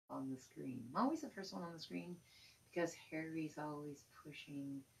on the screen. I'm always the first one on the screen because Harry's always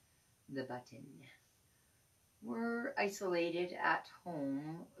pushing the button. We're isolated at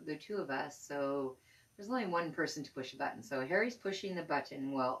home, the two of us, so there's only one person to push a button. So Harry's pushing the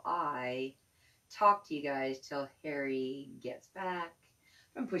button while I talk to you guys till Harry gets back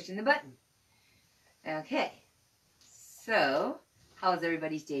from pushing the button. Okay, so how's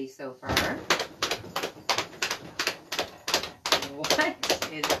everybody's day so far? What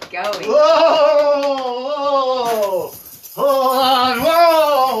is going? Whoa! Hold on!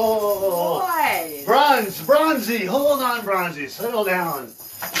 Whoa! What? Bronzy! Hold on, Bronzy. Settle down.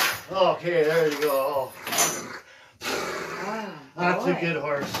 Okay, there you go. Oh, That's a good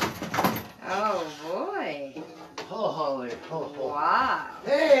horse. Oh boy! Oh, Holly. Oh. Wow!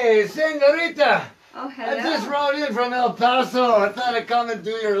 Hey, senorita! Oh, hello! I just rode in from El Paso. I thought I'd come and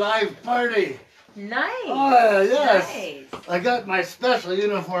do your live party. Nice! Oh, yes. Nice. I got my special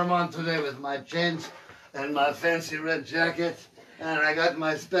uniform on today with my chains and my fancy red jacket. And I got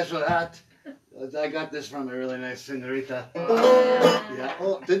my special hat. I got this from a really nice senorita. Yeah.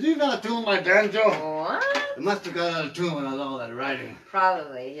 Oh, did you not tune my banjo? What? It must have got out of tune with all that riding.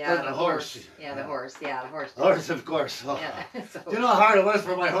 Probably, yeah. The horse. Yeah, the horse. Yeah, the horse. Horse, of course. Oh. Yeah, so, Do you know how hard it was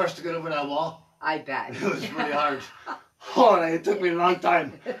for my horse to get over that wall? I bet. It was pretty hard. Oh, it took me a long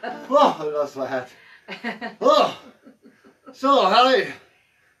time. Oh, I lost my hat. Oh, so Holly,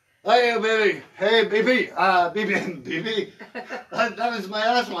 hey baby, hey BB, BB, that was my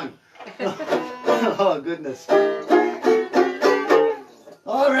last one. Oh goodness.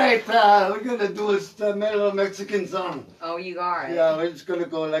 All right, we're gonna do a little Mexican song. Oh, you are. Yeah, we're just gonna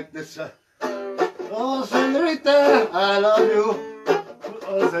go like this. Oh, senorita, I love you.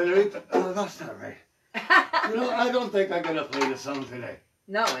 Oh, senorita. Oh, that's not right. You know, I don't think I'm gonna play the song today.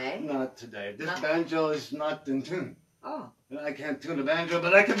 No, eh? Not today. This banjo is not in tune. Oh. And I can't tune a banjo,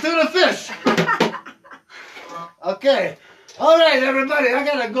 but I can tune a fish. Okay. All right, everybody. I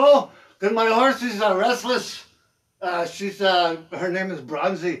gotta go because my horse is restless. Her name is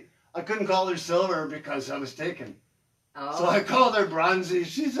Bronzy. I couldn't call her Silver because I was taken. Oh. So I called her Bronzy.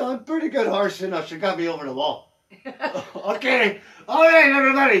 She's a pretty good horse, you know. She got me over the wall. Okay. All right,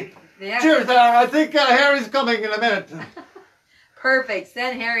 everybody. Yeah. Cheers. I think Harry's coming in a minute. Perfect.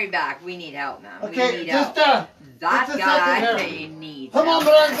 Send Harry back. We need help, man. Okay, we need just help. That just a guy second, needs Come on,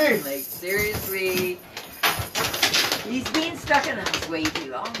 help. Bronzy. Like, seriously. He's been stuck in the house way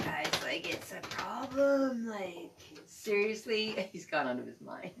too long, guys. Like, it's a problem. Like, seriously, he's gone out of his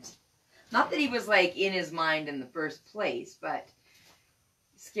mind. Not that he was, like, in his mind in the first place, but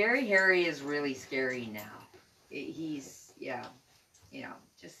Scary Harry is really scary now. He's, yeah, you know,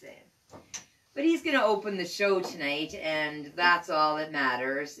 just saying. But he's going to open the show tonight, and that's all that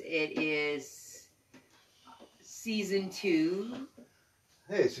matters. It is season 2.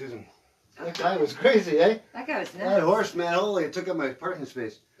 Hey, Susan. That guy was crazy, eh? That guy was nuts. That horse, man, holy, it took up my parking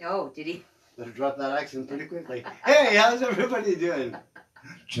space. Oh, did he? Better drop that accent pretty quickly. Hey, how's everybody doing?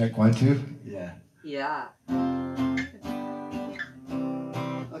 Check 1, 2. Yeah. Yeah.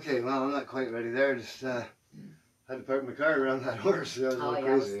 Okay, well, I'm not quite ready there. Just had to park my car around that horse. That was a little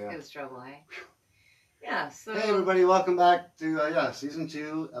crazy. It was trouble, eh? Yeah, so... Hey, everybody, welcome back to, season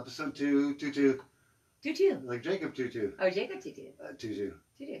 2, episode 2, Tutu. Tutu. Like Jacob Tutu. Oh, Jacob Tutu. Tutu.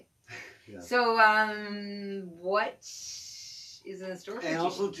 Tutu. Yeah. So, what is in the store for And Tutu?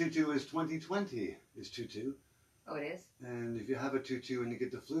 also Tutu is 2020 is Tutu. Oh, it is? And if you have a tutu and you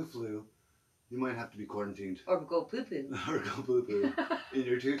get the flu, you might have to be quarantined. Or go poo-poo. Or go poo-poo in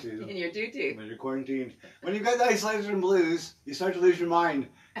your tutu. In your tutu. When you're quarantined. When you've got the isolated and blues, you start to lose your mind.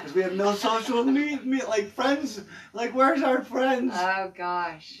 Because we have no social meet, like friends. Like, where's our friends? Oh,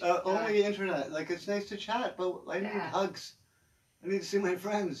 gosh. Only internet. Like, it's nice to chat, but I need hugs. I need to see my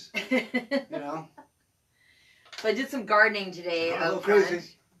friends. You know? So I did some gardening today. Oh,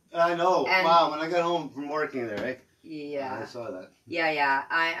 crazy. I know. And wow, when I got home from working there, right? Yeah. I saw that.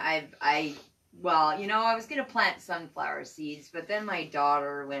 Yeah. Well, you know, I was going to plant sunflower seeds, but then my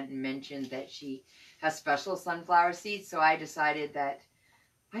daughter went and mentioned that she has special sunflower seeds, so I decided that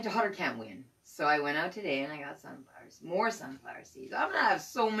my daughter can't win. So I went out today and I got more sunflower seeds. I'm going to have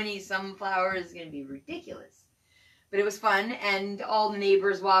so many sunflowers, it's going to be ridiculous. But it was fun, and all the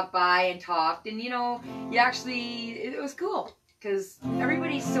neighbors walked by and talked, and, you know, it was cool, because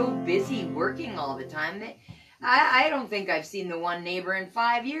everybody's so busy working all the time that I don't think I've seen the one neighbor in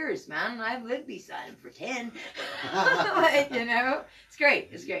 5 years, man. I've lived beside him for 10. Like, you know, it's great.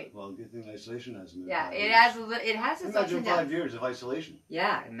 It's great. Well, good thing isolation hasn't been. Yeah, it has its ups Imagine and downs. 5 years of isolation.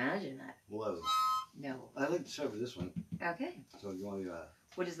 Yeah, imagine that. Whoa. No. I like to start with this one. Okay. So you want to?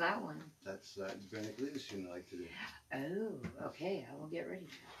 What is that one? That's granite leaves you like to do. Oh, okay. I will get ready.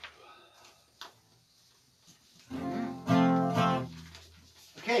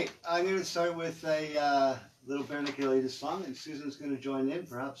 I'm going to start with a little Bare Naked Ladies song, and Susan's going to join in,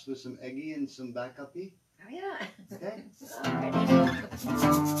 perhaps with some Eggy and some backup-y. Oh, yeah. Okay.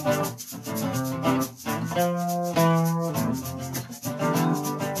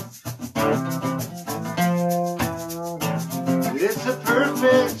 It's the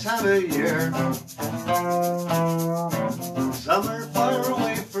perfect time of year. Summer far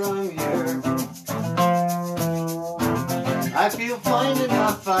away from here. I feel fine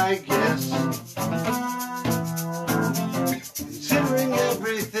enough, I guess. Considering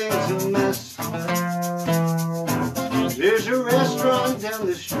everything's a mess. There's a restaurant down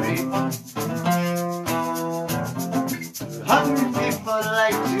the street. Hungry people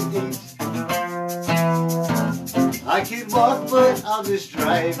like to eat. I could walk, but I'll just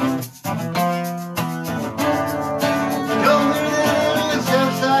drive. Go there, it's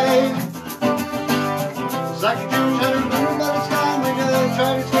outside. It's like a dream trying to remember, but it's gone. We're gonna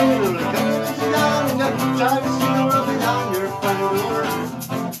try to see the world. It's gone. We're gonna try to see the world behind your front door.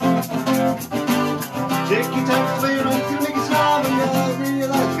 Take your time to play around, to make it smile. When you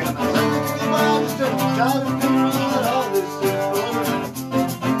realize you're gonna have to be wild. Just try to figure out what all this is for.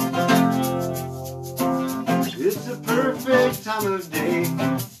 It's the perfect time of day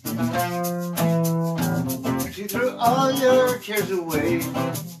to throw all your cares away.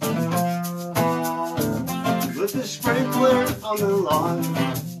 Put the sprinkler on the lawn.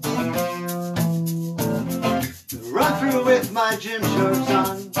 Run through with my gym shorts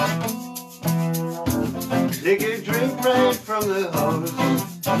on. Take a drink right from the hose.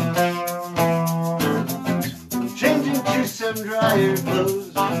 Change into some drier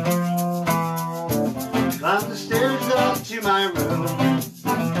clothes. Climb the stairs up to my room.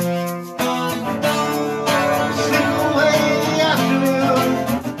 Sleep away the afternoon.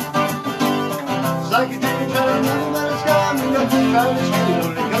 It's like a dream trying to remember, but it's gone. And you're trying to scream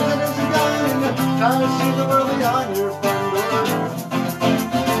when it comes and it's gone. And you're trying to see the world beyond your front door.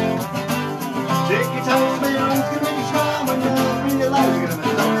 Take your time to play around, it's gonna make you smile when you realize you're gonna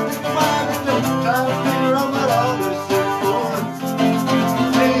mess up with your mind. And you're trying to figure out what all this is for.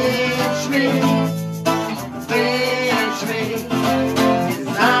 Pinch me. Pinch me,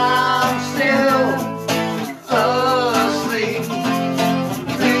 'cause I'm still asleep.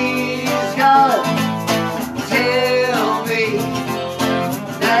 Please God, tell me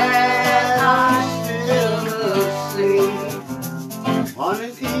that I'm still asleep. On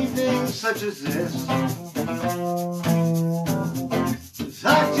an evening such as this, it's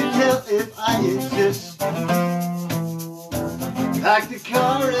hard to tell if I exist. Pack the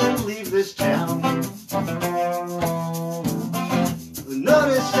car and leave this town.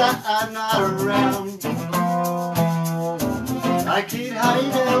 Notice that I'm not around. I could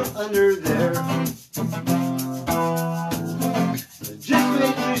hide out under there. Just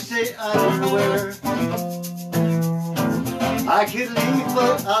make you say underwear. I could leave,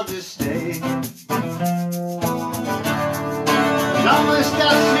 but I'll just stay. Got my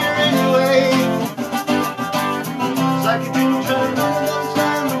stuff here anyway. It's like a dream trying to remember, but it's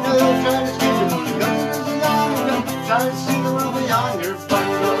time we know. Trying to escape it when it comes to the young. Trying to see the world beyond your front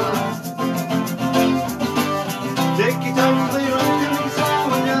door. Take your time to play around, to make a smile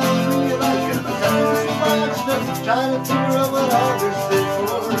when you realize you're gonna have to be much stuff. Trying to figure out what all this is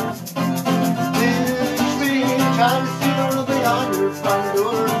for. Pinch me, trying to see the world beyond your front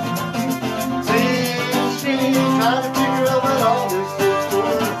door. Pinch me, trying to figure out what all this is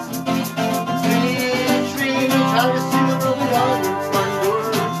for. Pinch me, trying to see the world beyond your front door.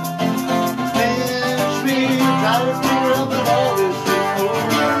 Pinch me, trying to figure out what all this is for.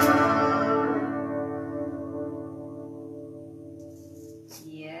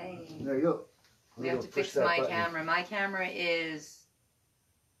 Yay. There you go. We have to fix my camera. My camera is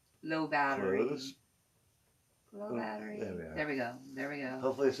low battery. Low battery. There we are. There we go.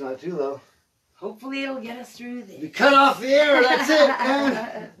 Hopefully it's not too low. Hopefully it'll get us through You this. cut off the air, that's it,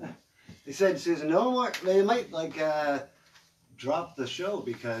 man. They said, Susan, no more. They might drop the show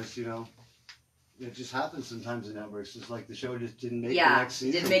because, you know, it just happens sometimes in networks. It's like the show just didn't make the next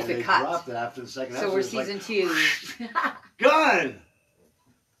season. Didn't make the they cut. Dropped it after the second So episode. we're season 2. Gone.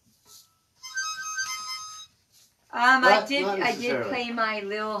 I Not did necessarily. play my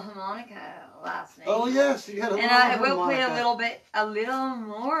little harmonica last night. Oh yes, you got a And little I will play harmonica. a little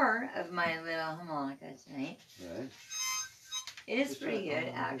more of my little harmonica tonight. Right. It is Just pretty try- good,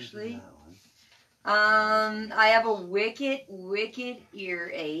 oh, actually. that one. I have a wicked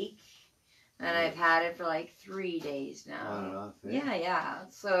earache, and I've had it for like 3 days I don't now. know. Yeah.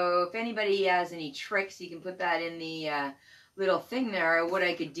 So if anybody has any tricks, you can put that in the little thing there. What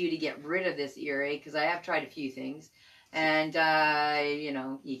I could do to get rid of this earache, because I have tried a few things. And, you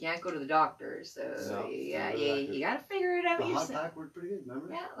know, you can't go to the doctor, so No, you got to figure it out The hot yourself. pack worked pretty good,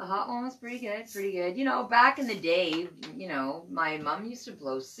 remember? Yeah, the hot one was pretty good. You know, back in the day, you know, my mom used to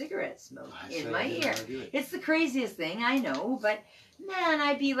blow cigarette smoke in my ear. It's the craziest thing, I know, but man,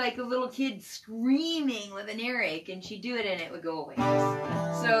 I'd be like a little kid screaming with an earache, and she'd do it and it would go away.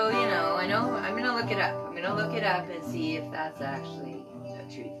 So, you know, I'm going to look it up. I'm going to look it up and see if that's actually a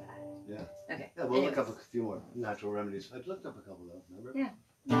true fact. Yeah. Okay. Yeah, we'll look up a few more natural remedies. I've looked up a couple though, remember?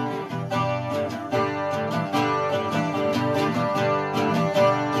 Yeah.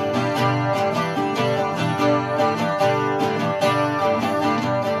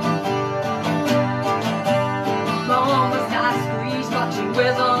 Mama's got a squeeze, but she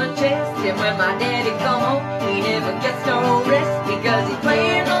wears on her chest. And when my daddy come home, he never gets no rest because he's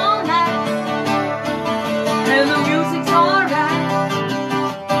playing all night. And the music's alright.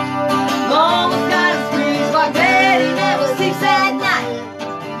 Mama's got a squeeze, but daddy never sleeps at night.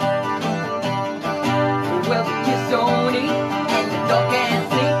 Well, the kids don't eat, and the dog can't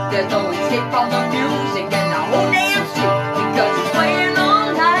sleep. There's no escape from the music and the whole damn street because he's playing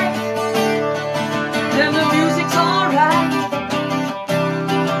all night. And the music's alright.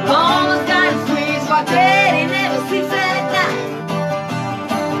 Mama's got a squeeze, but daddy never sleeps at night.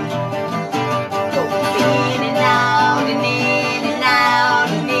 Go in and out and in and out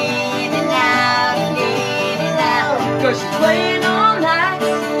and in and out and in and out. 'Cause she's playing all night.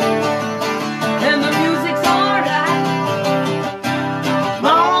 And the music's alright.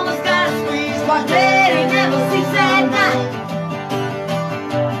 Mama's got a squeeze, but daddy never sleeps at night.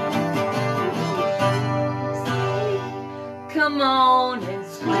 Come on and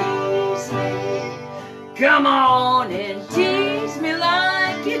squeeze me. Come on and tease me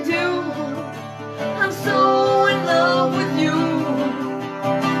like you do. I'm so in love with you.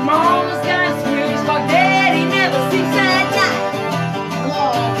 Mama's got a squeeze, but daddy never sleeps at night. Come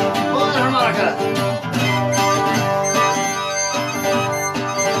on, pull the harmonica.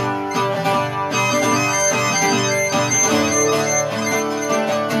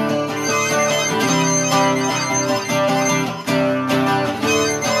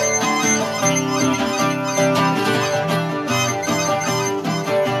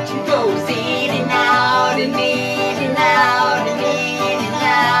 She goes in and out and in and out and in and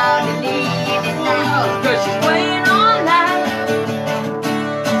out and in and out. 'Cause she's playing all night.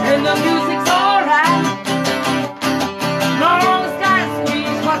 And the music's alright. Mama's got a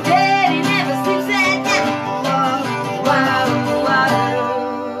squeeze, but daddy never sleeps at night. Wow, wow.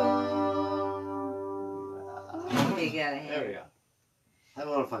 We got a There we hand. go. Had a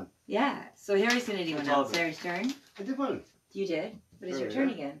lot of fun. Yeah, so Harry's gonna do one It's now. all It's good. Harry's turn. I did one. You did, but it's your Sure, turn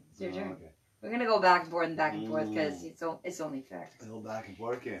yeah. again. It's your turn. Okay. We're gonna go back and forth because it's only fair. A little back and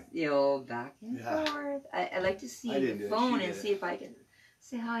forth game. The old back and Yeah. forth. I like to see I didn't the do it, phone she and did see if I can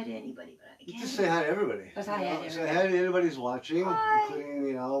say hi to anybody, but I You can't. just say hi to everybody. Just hi to Say everybody. hi to anybody's watching, Hi. including,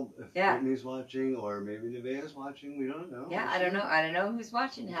 you know, if Yeah. Brittany's watching or maybe Nevaeh's watching. We don't know. Yeah, I don't know. I don't know who's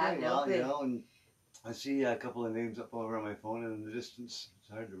watching. Have Okay, no well, clue. you know, and I see a couple of names up over on my phone and in the distance. It's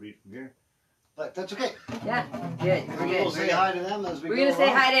hard to read from here. But that's okay. Yeah, good. We're good. We'll say hi to them as we We're go gonna say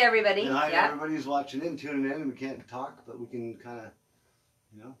along. hi to everybody. And hi to Yeah. everybody's watching in, tuning in. We can't talk, but we can kind of,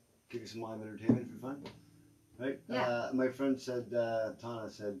 you know, give you some live entertainment for fun. Right? Yeah. My friend said, Tana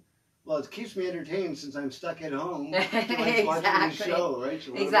said, well, it keeps me entertained since I'm stuck at home. Exactly. Watching the show, right?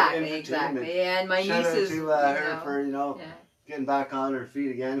 So Exactly. And my Shout out nieces. to you her know, for, you know, yeah. getting back on her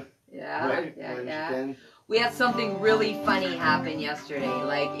feet again. Yeah, Right? yeah, When she yeah. can. We had something really funny happen yesterday.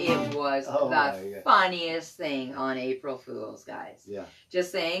 Like, it was Oh, the yeah. funniest thing on April Fool's, guys. Yeah.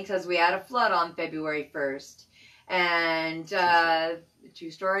 Just saying, because we had a flood on February 1st. And,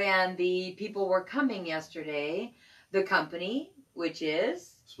 true story, and the people were coming yesterday. The company, which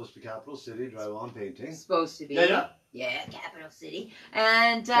is Supposed to be Capital City, drywall and painting. supposed to be. Yeah. Yeah, Capital City.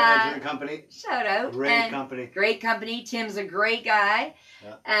 And, Shout out to the company. shout out. Great and company. Great company. Tim's a great guy.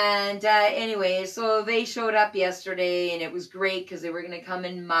 Yeah. And anyway, so they showed up yesterday, and it was great because they were going to come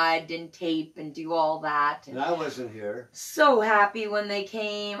and mud and tape and do all that. And I wasn't here. So happy when they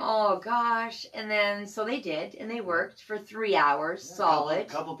came. Oh, gosh. And then, so they did, and they worked for 3 hours, solid. A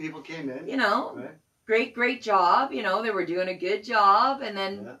couple people came in. You know, Right? great job. You know, they were doing a good job. And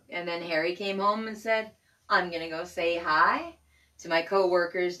then, Yeah. and then Harry came home and said, I'm going to go say hi to my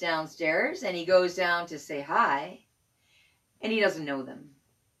co-workers downstairs. And he goes down to say hi, and he doesn't know them.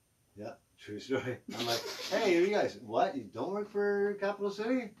 Yeah, true story. I'm like, hey, you guys, what? You don't work for Capital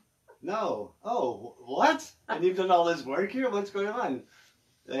City? No. Oh, what? And you've done all this work here? What's going on?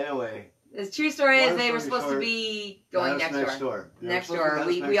 Anyway, The true story is Long they were story supposed to short, be going That's next door. They were Next supposed to be door. us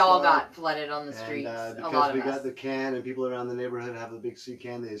We next all door. got flooded on the streets. And A lot because of we us. got the can and people around the neighborhood have a big sea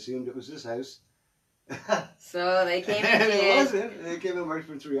can, they assumed it was this house. So they came and and it did. wasn't. They came and worked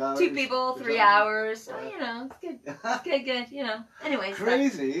for 3 hours. 2 people, 3 hours. So, you know, it's good. It's good, you know. Anyways,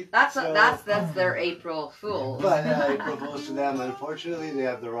 Crazy. that's So- that's their April Fool. But I proposed to them. Unfortunately, they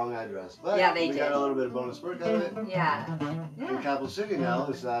have the wrong address. But Yeah, they we did. got a little bit of bonus work out of it. Yeah. And Yeah. Capital City now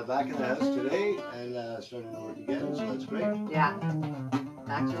is back in the house today and starting to work again, so that's great. Yeah.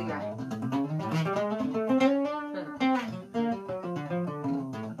 Back to the grind.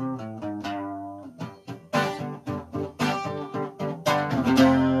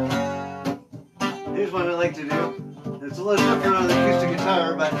 Here's what I like to do. It's a little different on the acoustic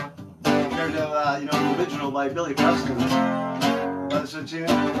guitar, but compared to the original by Billy Preston. That's a tune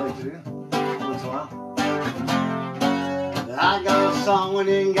I like to do once in a while. I got a song when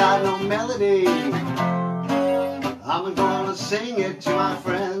it ain't got no melody. I'm gonna sing it to my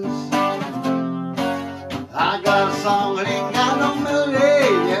friends. I got a song when it ain't got no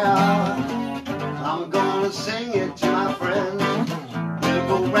melody, yeah. I'm gonna sing it to my friends. We'll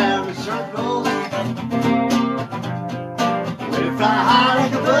go round in circles. We'll fly high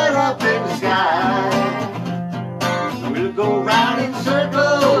like a bird up in the sky. We'll go round in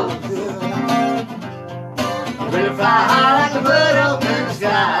circles. We'll fly high like a bird up in the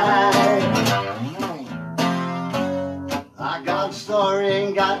sky. I got a story,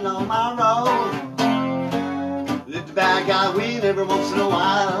 ain't got no tomorrow. Let the bad guy win every once in a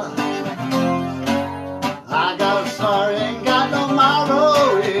while. I got a story, ain't got no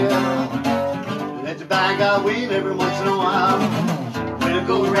tomorrow, yeah. Let the bad guy win every once in a while. We'll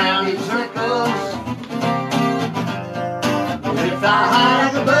go round in circles. We'll fly high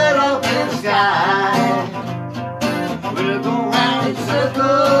like a bird up in the sky. We'll go round in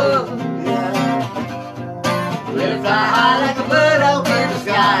circles, yeah. We'll fly high like a bird up in the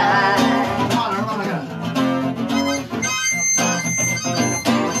sky. Come on, harmonica.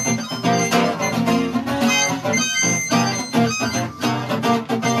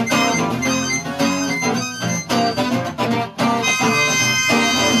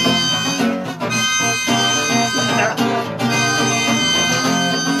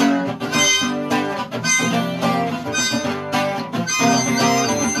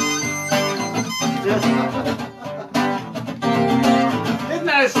 Isn't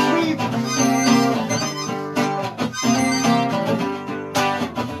that sweet?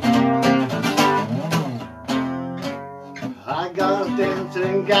 I got a dance and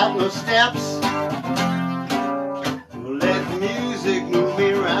ain't got no steps. Let the music move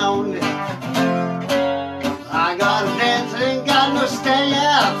me around. I got a dance and ain't got no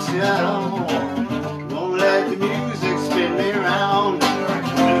steps. Yeah. Won't let the music spin me around.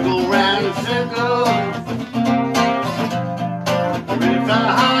 We'll go round in circles. We'll fly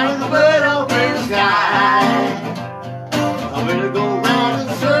high like a bird up in the sky. We'll go round in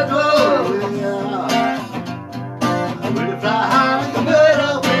circles. Yeah. We'll fly high like a bird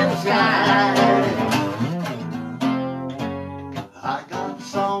up in the sky. I got a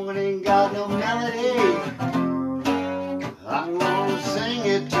song that ain't got no melody. I'm gonna sing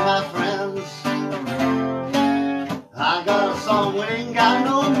it to my friends. I got a song that ain't got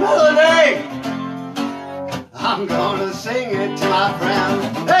no melody. I'm gonna sing it to my friends.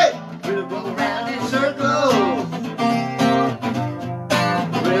 Hey! We'll go round in circles.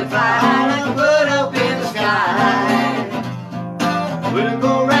 We'll fly high like a bird up in the sky. We'll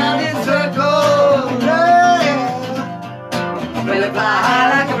go round in circles. Yeah. We'll fly high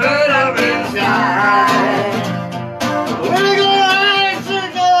like a bird up in the sky. We'll go round in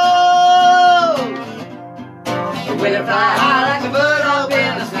circles. We'll fly high like a bird up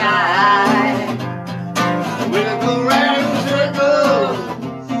in the sky. We'll go round in circles.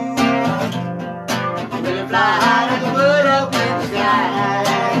 We'll fly high like a bird up in the sky.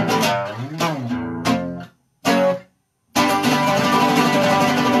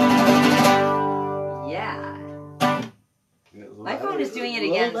 Yeah. My phone is doing it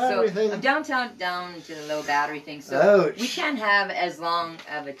again. So I'm down to the low battery thing. So Ouch. we can't have as long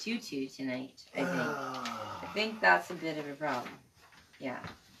of a tutu tonight, I think. I think that's a bit of a problem. Yeah.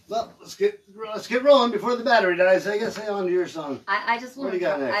 Well, let's get rolling before the battery dies. I guess on to your song. I just What want do to you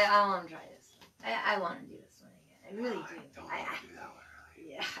got try. next? I want to try this one. I want to do this one again. I really do. Don't want to do that one,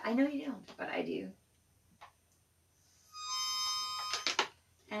 really. Yeah, I know you don't, but I do.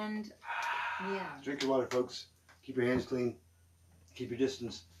 And yeah, Drink your water, folks. Keep your hands clean. Keep your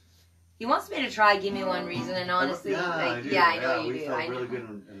distance. he wants me to try "Give Me One Reason," and honestly, I like, do. yeah, I know you we do. felt I know. really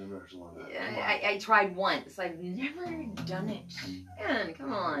good in the rehearsal on that. Yeah, I tried once. I've never done it. Man,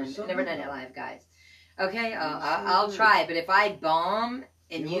 come on. So I've never good, done it though. live, guys. Okay, So I'll good. try. But if I bomb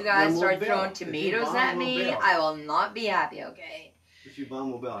and you guys then we'll start bail. throwing If you tomatoes bomb, at we'll me, bail. I will not be happy, okay? If you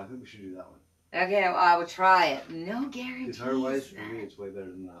bomb, we'll bail. I think we should do that one. Okay, I will try it. No guarantees. Guitar-wise, for me, it's way better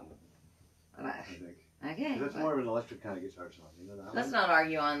than that one. I think. Okay. That's more of an electric kind of guitar song. You know that Let's one? not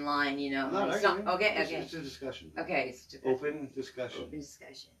argue online, you know. I'm not It's arguing. okay, It's- okay. It's a discussion. Okay, it's Open discussion. open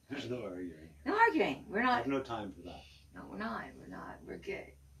discussion. There's no arguing. No arguing. We're I not. have no time for that. No, we're not. We're not. We're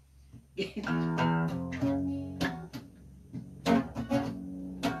good.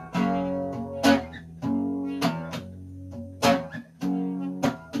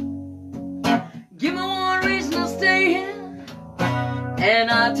 Give me one reason to stay here, and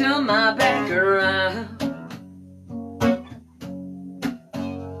I turn my back around.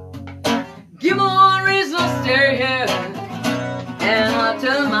 Give me one reason to stay here, and I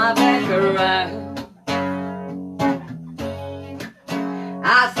turn my back around.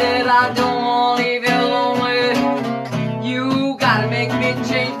 I said I don't want to leave you lonely. You gotta make me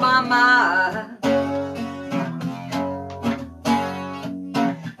change my mind.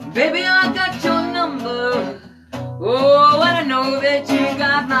 Baby, I got your number. Oh, and I know that you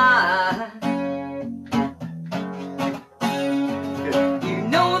got mine. You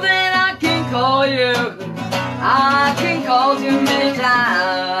know that I can call you. I can call too many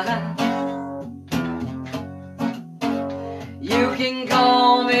times. You can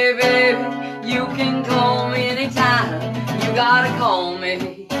call me, baby. You can call me anytime. You gotta call me.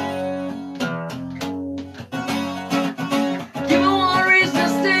 Give me one reason to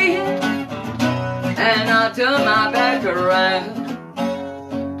stay here, and I'll turn my back around.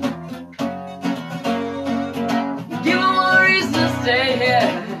 Give me one reason to stay here,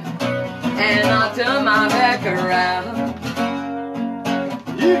 and I'll turn my back around.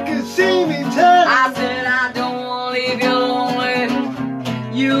 You can see me turn. I said I don't want to leave you lonely.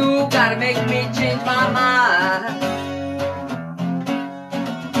 You gotta make me change my mind.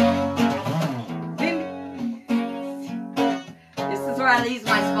 Baby, this is where I lose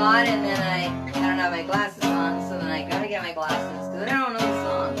my spot, and then I don't have my glasses on, so then I gotta get my glasses because I don't know the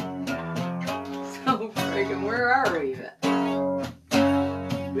song. So freaking, where are we?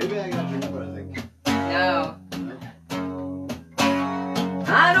 Maybe I got your number, I think. No.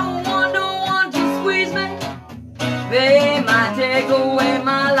 I don't want no one to squeeze me. They might take away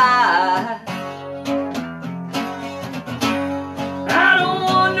my life. I don't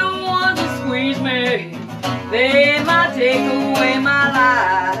want no one to squeeze me. They might take away my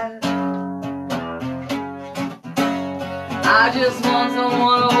life. I just want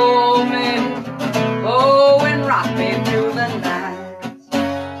someone to hold me, oh, and rock me through the night.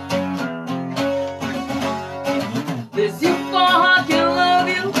 This youthful heart can love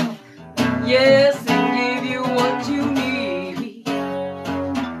you, yes, and give you what you need.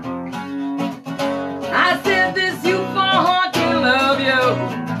 I said this youthful heart can love you,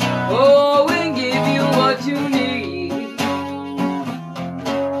 oh, and give you what you need.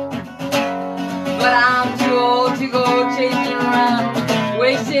 But I'm too old to go chasing around,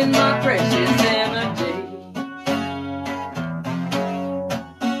 wasting my precious energy.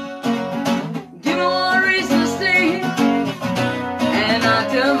 Give me one reason to stay here, and I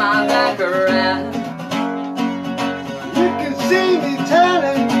turn my back around. You can see me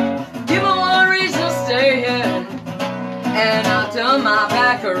turning. Give me one reason to stay here, and I'll turn my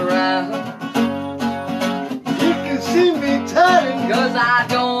back around. You can see me turning. Cause I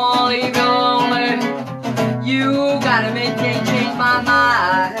don't want to leave you lonely. You gotta make me change my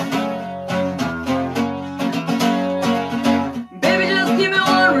mind. Baby, just give me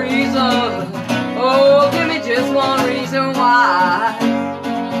one reason. Oh, give me just one reason why.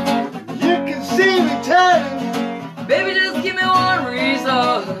 You can see me turning. Baby, just give me one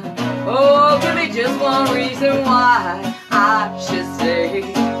reason. Oh, give me just one reason why I should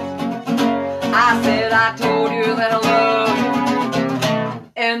stay. I said I told you that I love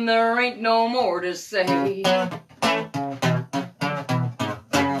you, and there ain't no more to say.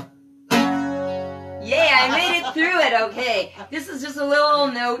 Yeah, I made it through it, okay. This is just a little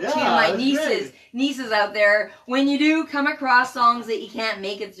note to Yeah, my that's nieces out there. When you do come across songs that you can't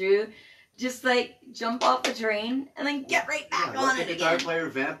make it through, just like jump off the train and then get right back on let it the guitar again. player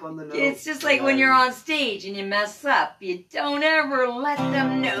vamp on the note. It's just like when you're on stage and you mess up. You don't ever let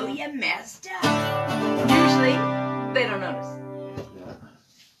them know you messed up. Usually, they don't notice. Yeah.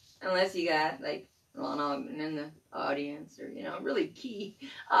 Unless you got, like, Ron Ogden in the audience or, you know, really key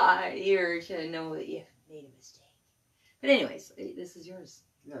ear to know that you made a mistake. But anyways, this is yours.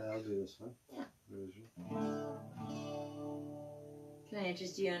 Yeah, I'll do this one. Yeah. Where is it? Can I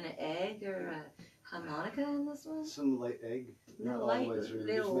interest you in an egg or a harmonica on this one? Some light egg. Not Little all light, the way through. Just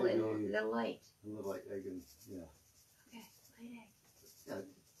little maybe only light. a little light egg and yeah. Okay, light egg. Yeah,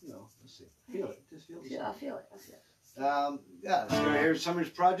 you know, let's see. Feel it. Just feel it. I'll feel it. I'll feel it. Yeah, so here's Summer's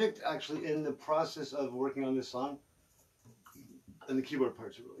project. Actually, in the process of working on this song, and the keyboard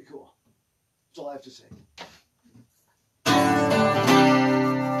parts are really cool. That's all I have to say.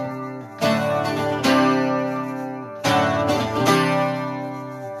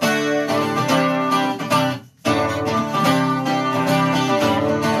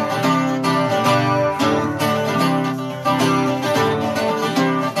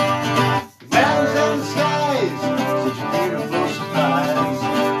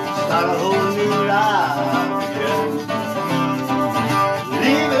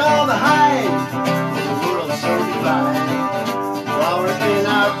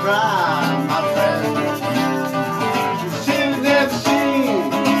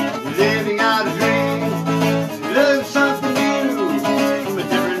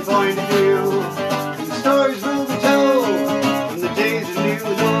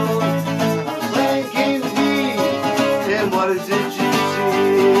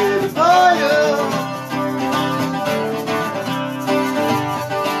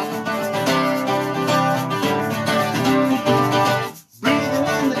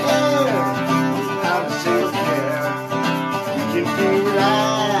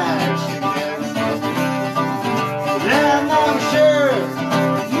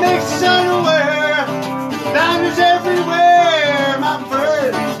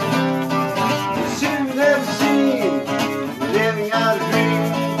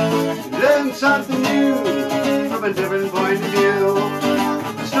 Something new from a different point of view.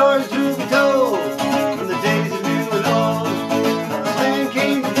 Stories will be told from the days of new and old. How this land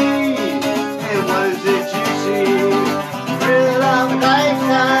came to be, and what is it you see? Thrill of a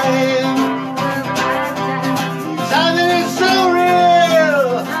lifetime. Timing is so real.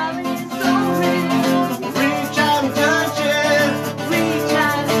 Reach out and touch it.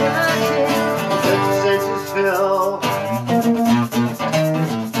 Let the senses fill.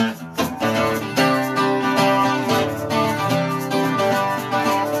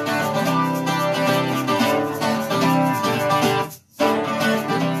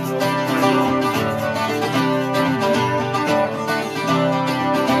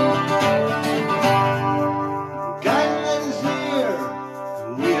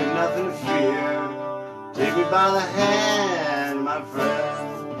 By the hand, my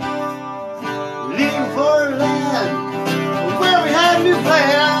friend, leaving for a land where we have new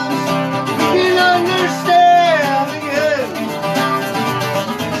plans. We can understand again.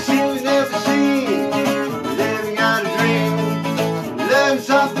 See we never seen, living out a dream. Learn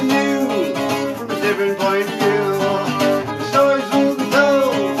something new from a different point of view. The stories will be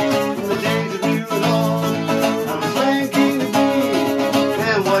told from the days of new and old. How this land came to be,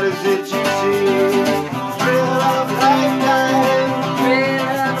 and what is it you see?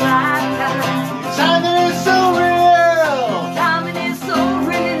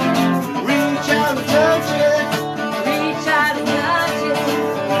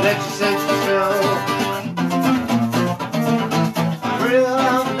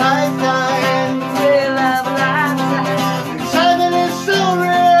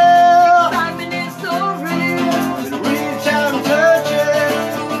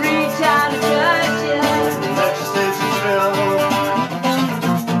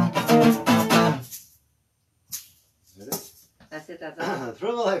 That's all.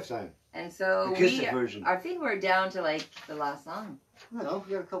 Thrill of a lifetime. And so version. I think we're down to like the last song. No,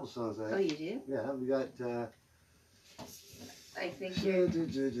 we got a couple songs. Oh, you do? Yeah, we got. I think you're.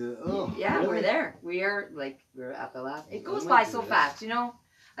 Oh, yeah, really? we're there. We're at the last. It goes by so fast, you know.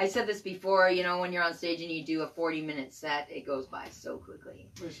 I said this before, you know, when you're on stage and you do a 40-minute set, it goes by so quickly.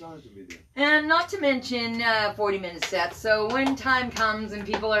 What songs did we do? And not to mention 40-minute sets. So when time comes and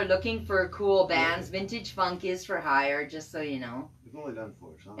people are looking for cool bands, Vintage Funk is for hire, just so you know. We've only done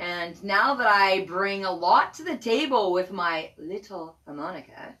 4 songs. And now that I bring a lot to the table with my little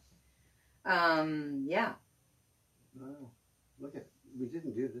harmonica, yeah. Oh, look at, we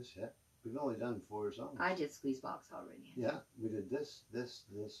didn't do this yet. We've only done 4 songs. I did Squeezebox already. Yeah, we did this, and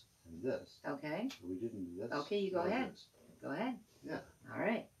this. Okay. But we didn't do this. Okay, you go ahead. This. Go ahead. Yeah. All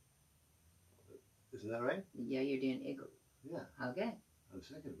right. Isn't that right? Yeah, you're doing Eagle. Yeah. Okay. I was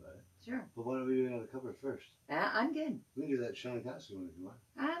thinking about it. Sure. But why don't we do another cover first? I'm good. We can do that Sean Cassidy one if you want.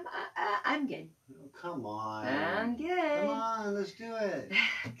 I'm good. Oh, come on. I'm good. Come on, let's do it.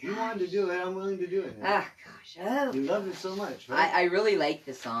 You wanted to do it, I'm willing to do it now. Ah, gosh. Oh. You loved it so much, right? I really like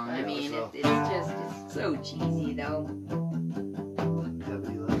the song. I mean, know so. it's so cheesy, though.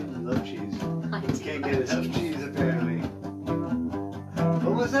 can't get enough cheese apparently.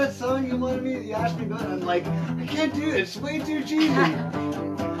 What was that song you wanted me? You asked me about? I'm like, I can't do it. It's way too cheesy. I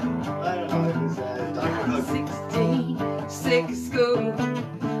don't know. It was Dr. Hook. 16, sick of school.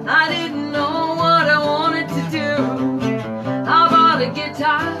 I didn't know what I wanted to do. I bought a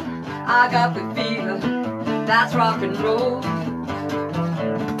guitar. I got the feeling. That's rock and roll.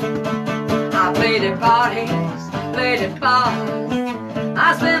 I played at parties, played at bars.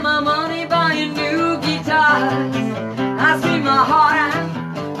 I spent my money buying new guitars. I screamed my heart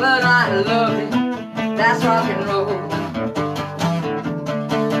out, but I love it. That's rock and roll.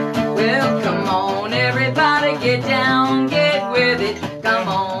 Well, come on, everybody, get down, get with it. Come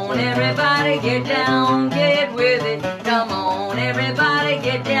on, everybody, get down, get with it. Come on, everybody,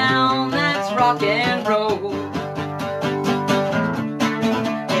 get down. That's rock and roll.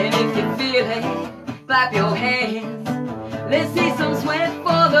 And if you feel it, clap your hands. Let's see some sweat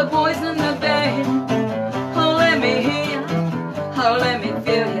for the boys in the band. Oh, let me hear you. Oh, let me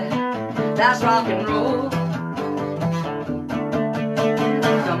feel you. That's rock and roll.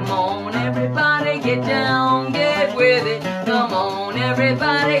 Come on, everybody, get down, get with it. Come on,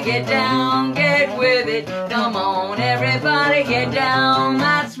 everybody, get down, get with it. Come on, everybody, get down.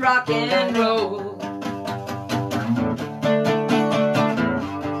 That's rock and roll.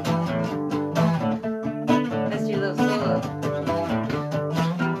 That's your little solo.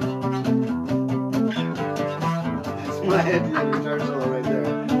 It's my head guitar solo right there.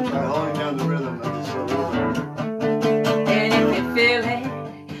 By holding down the rhythm of the solo. And if you feel it,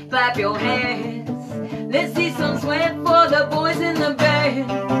 clap your hands. Let's see some sweat for the boys in the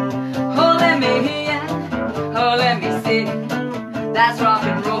band. Oh, let me hear ya. Oh, let me see. That's rock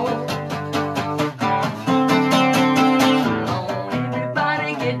and roll. Come on,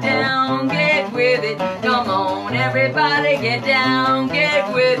 everybody, get down, get with it. Come on, everybody, get down, get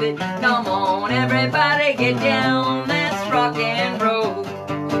with it. Come on, everybody, get down. That's rock and roll.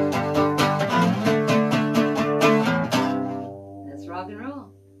 That's rock and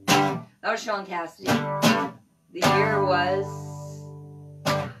roll. That was Sean Cassidy. The year was,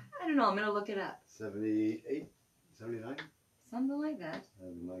 I don't know, I'm going to look it up. 78, 79? Something like that.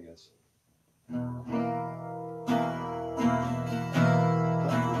 That'd be my guess.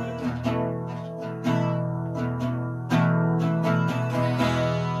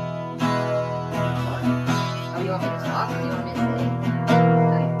 Oh, you want me to talk or do you want me to say?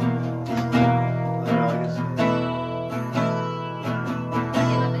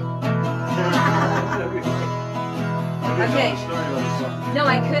 Okay. No,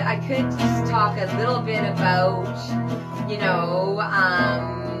 I could just talk a little bit about, you know,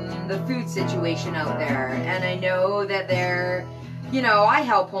 the food situation out there. And I know that they're, you know, I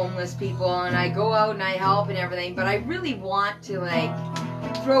help homeless people and I go out and I help and everything, but I really want to, like,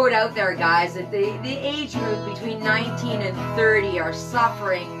 throw it out there, guys, that the age group between 19 and 30 are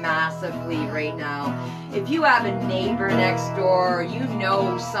suffering massively right now. If you have a neighbor next door or you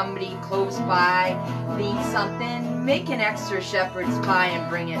know somebody close by needs something, make an extra shepherd's pie and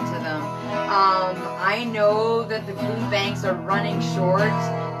bring it to them. I know that the food banks are running short.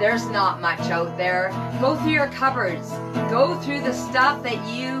 There's not much out there. Go through your cupboards. Go through the stuff that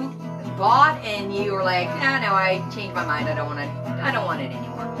you bought and you were like, no, I changed my mind. I don't want it anymore.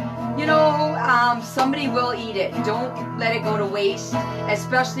 You know, somebody will eat it. Don't let it go to waste,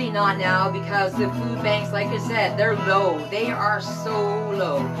 especially not now because the food banks, like I said, they're low. They are so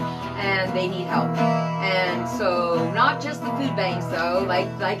low and they need help. And so not just the food banks though,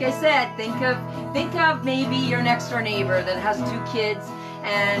 like I said, think of maybe your next door neighbor that has 2 kids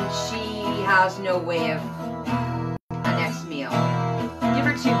and she has no way of a next meal. Give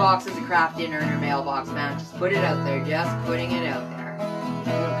her 2 boxes of Kraft dinner in her mailbox, man. Just put it out there. Just putting it out there.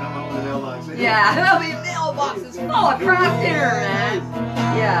 Come up with a mailbox. Yeah, there'll be mailboxes full of Kraft dinner, man.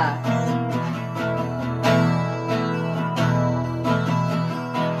 Yeah.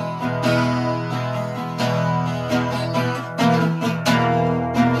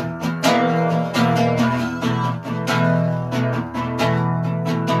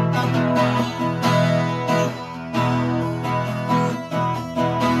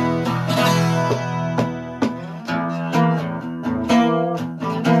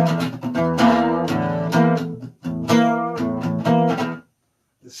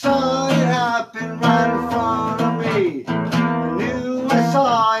 Saw it happen right in front of me. I knew I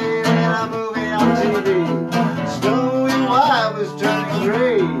saw it in a movie on TV. Snow and white was turning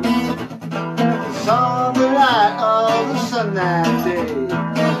gray. I saw the light of the sun that day.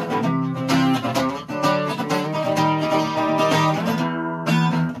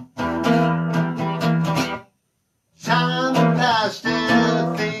 Time had passed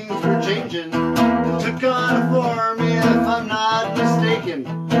and things were changing. The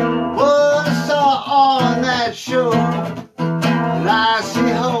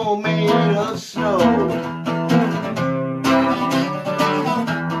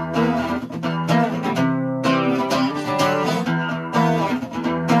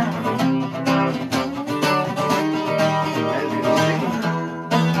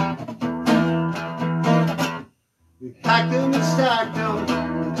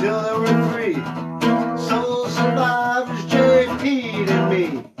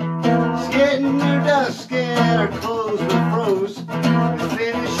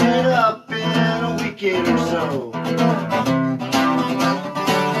go.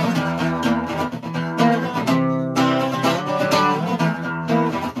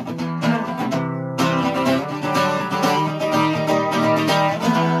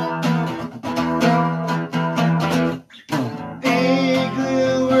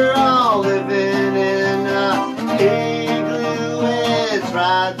 Igloo, we're all living in a igloo. It's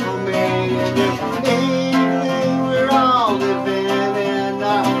right for me and you. Igloo, we're all living in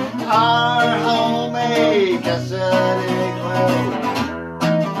our homemade cassette igloo.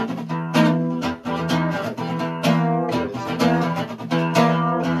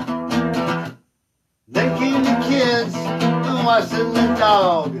 Then came the kids washing the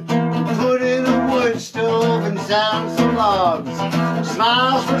dog, put in a wood stove and down some logs.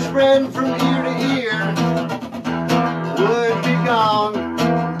 Smiles were spreading from ear to ear. Would be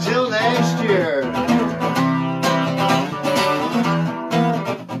gone till next year.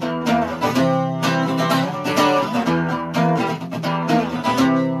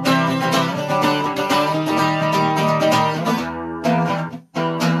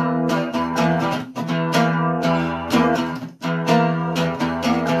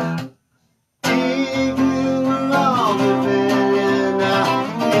 Igloo, we're all living in a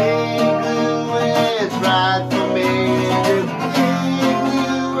igloo. It's right for me and you.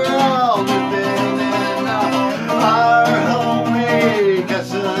 Igloo, we're all living in our homemade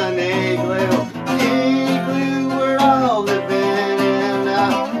cassette igloo. Igloo, we're all living in a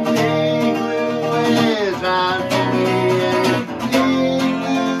igloo. It's right for me and you.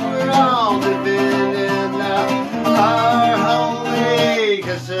 Igloo, we're all living in our homemade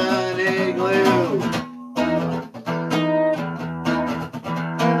cassette igloo.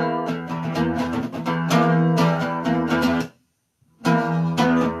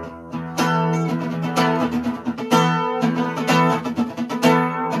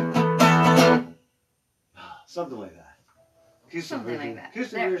 Something like that. Acoustic Something version. like that.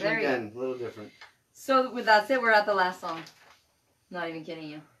 Acoustic There version you go. again, a little different. So that's it. We're at the last song. Not even kidding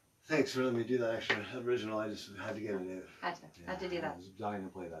you. Thanks for letting me do that extra original. I just had to get it in. Had to do I that. was dying to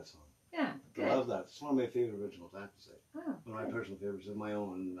play that song. Yeah, good. I love that. It's one of my favorite originals, I have to say. Oh, One of my good. personal favorites of my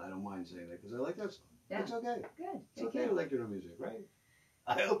own, and I don't mind saying that because I like that song. Yeah. It's okay. Good. It's okay to like your own music, right?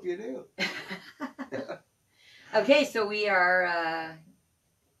 I hope you do. Okay, so we are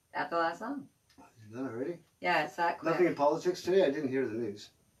at the last song. Is that already? Yeah, it's that quick. Nothing in politics today? I didn't hear the news.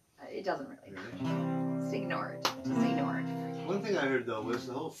 It doesn't really matter. Really? Just ignore it. Just ignore it. One thing I heard though was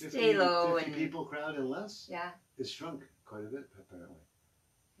the whole 50, Stay low 50 and- people crowd and less. Yeah. It's shrunk quite a bit apparently.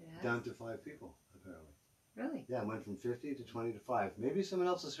 Yeah. Down to 5 people apparently. Really? Yeah, it went from 50 to 20 to 5. Maybe someone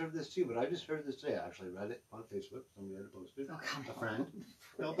else has heard this too, but I just heard this today. I actually read it on Facebook. Somebody had it posted. Oh, come A on. friend.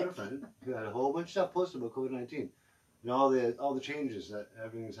 No, but a friend who had a whole bunch of stuff posted about COVID-19. And all the changes that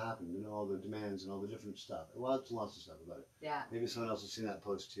everything's happened and all the demands and all the different stuff. Lots and lots of stuff about it. Yeah. Maybe someone else has seen that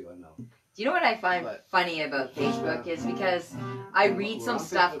post too. I don't know. Do you know what I find But- funny about Facebook is because I read We're some on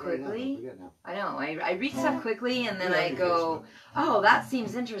stuff Facebook right now, quickly. don't forget now. I know. I read stuff quickly and then Yeah, I you go, oh, that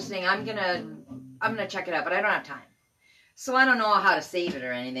seems interesting. I'm gonna check it out, but I don't have time. So I don't know how to save it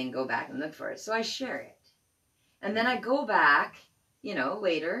or anything. Go back and look for it. So I share it, and then I go back,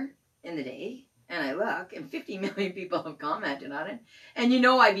 later in the day. And I look, and 50 million people have commented on it. And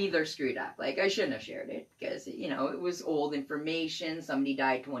I've either screwed up. Like, I shouldn't have shared it because, it was old information. Somebody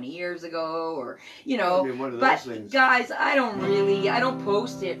died 20 years ago or, I mean, one of those But, things. guys, I don't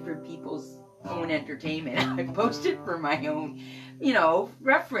post it for people's own entertainment. I post it for my own,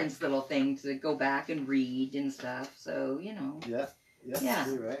 reference little things to go back and read and stuff. So, Yeah. Yeah.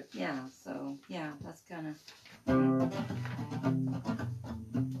 You're right. yeah. So, yeah, that's kind of...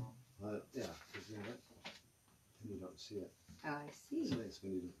 Yeah. You know what? You don't see it. Oh, I It's see. nice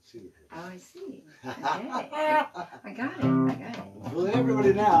when you don't see the picture. Oh, I see. Okay. I got it. Fooling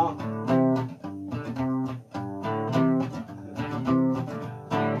everybody now.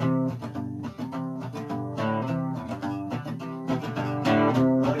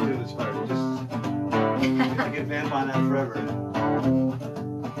 All you do is fire. You just get banned by that forever.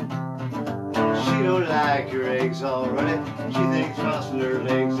 She don't like your eggs already. She thinks crossing her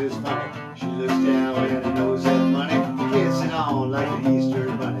legs is funny. She looks down and knows that money gets it on like an Easter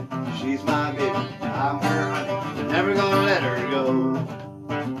bunny. She's my baby, I'm her honey. Never gonna let her go.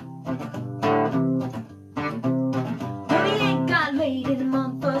 Well, he ain't got laid in a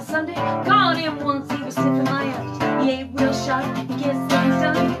month for Sunday. Called him once, he was sniffing my ass. He ain't real sharp, he gets things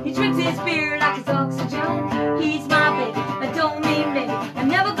done. He drinks his beer like it's oxygen. He's my baby, I don't mean maybe. I'm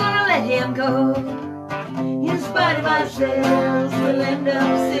never gonna let him go. In spite of ourselves, we'll end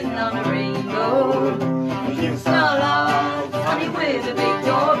up sitting on a rainbow. He can start off funny with a big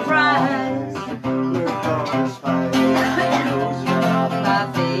door prize. We're going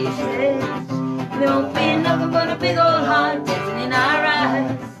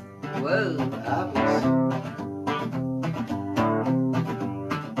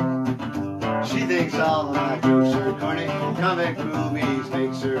thinks all my jokes are corny. Comic movies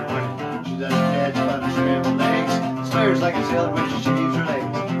makes her horny. She doesn't catch but her scrambled legs. Swears like a sailor when she shaves her legs.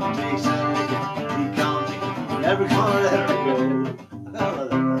 Takes a licking, he counting. Never gonna let her go. I love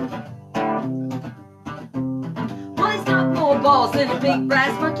that part. Well, he's got more balls than a big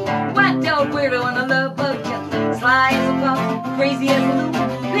brass monkey. Whacked out weirdo and a love bug junkie. Sly as a fox, crazy as a loon.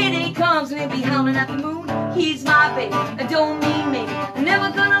 Payday comes and he'll be howling at the moon. He's my baby, I don't mean maybe. I'm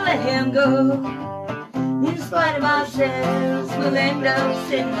never gonna let him go. In spite of ourselves, we'll end up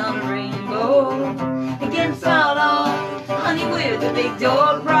sitting on a rainbow. Against all odds, honey, we're the big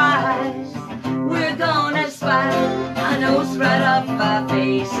door prize. We're gonna spite our nose right off our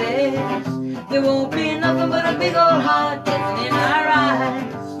faces. There won't be nothing but a big old heart dancing in our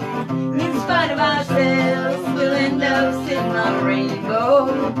eyes. In spite of ourselves, we'll end up sitting on a rainbow.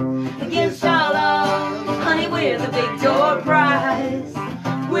 Against all odds, honey, we're the big door prize.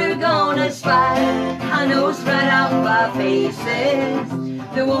 We're gonna spite our nose right off our faces.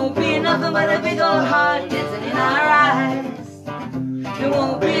 There won't be nothing but a big old heart dancing in our eyes. There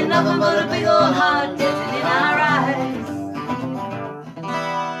won't be nothing but a big old heart dancing in our eyes.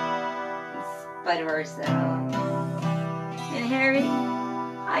 In spite of ourselves. And Harry,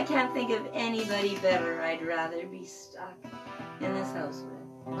 I can't think of anybody better I'd rather be stuck in this house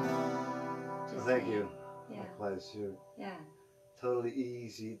with. Well, thank you. Yeah. Likewise, too. Yeah. Totally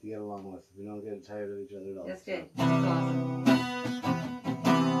easy to get along with. We don't get tired of each other at all. That's good. That's awesome.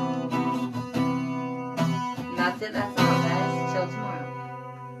 And that's it. That's all, guys. Till tomorrow.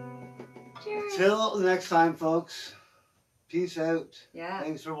 Cheers. Till next time, folks. Peace out. Yeah.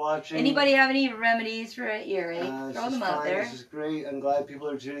 Thanks for watching. Anybody have any remedies for an earache? Throw them out there. This is great. I'm glad people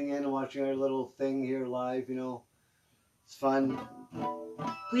are tuning in and watching our little thing here live. You know, it's fun.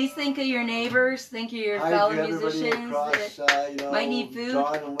 Please think of your neighbors. Think of your Hi fellow to everybody musicians across, that you know, might need food.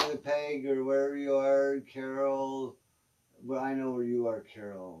 John and Winnipeg or wherever you are, Carol. Well, I know where you are,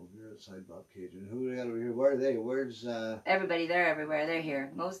 Carol. You're outside Bob Cajun. Who do we got over here? Where are they? Where's Everybody, they're everywhere. They're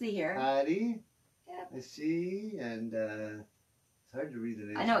here. Mostly here. Patty? Yep. I see. And it's hard to read the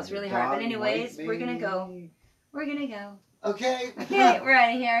names. I know, it's really hard. But anyways, we're going to go. We're going to go. Okay. Okay, we're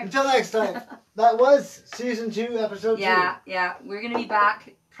out of here. Until next time. That was season 2, episode 2. Yeah. We're going to be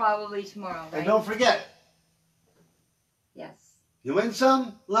back probably tomorrow, right? And don't forget, Yes. you win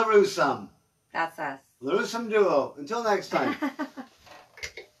some, LaRueSom. That's us. LaRueSom Duo. Until next time.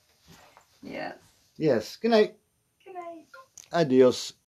 Yes. Yes. Good night. Good night. Adios.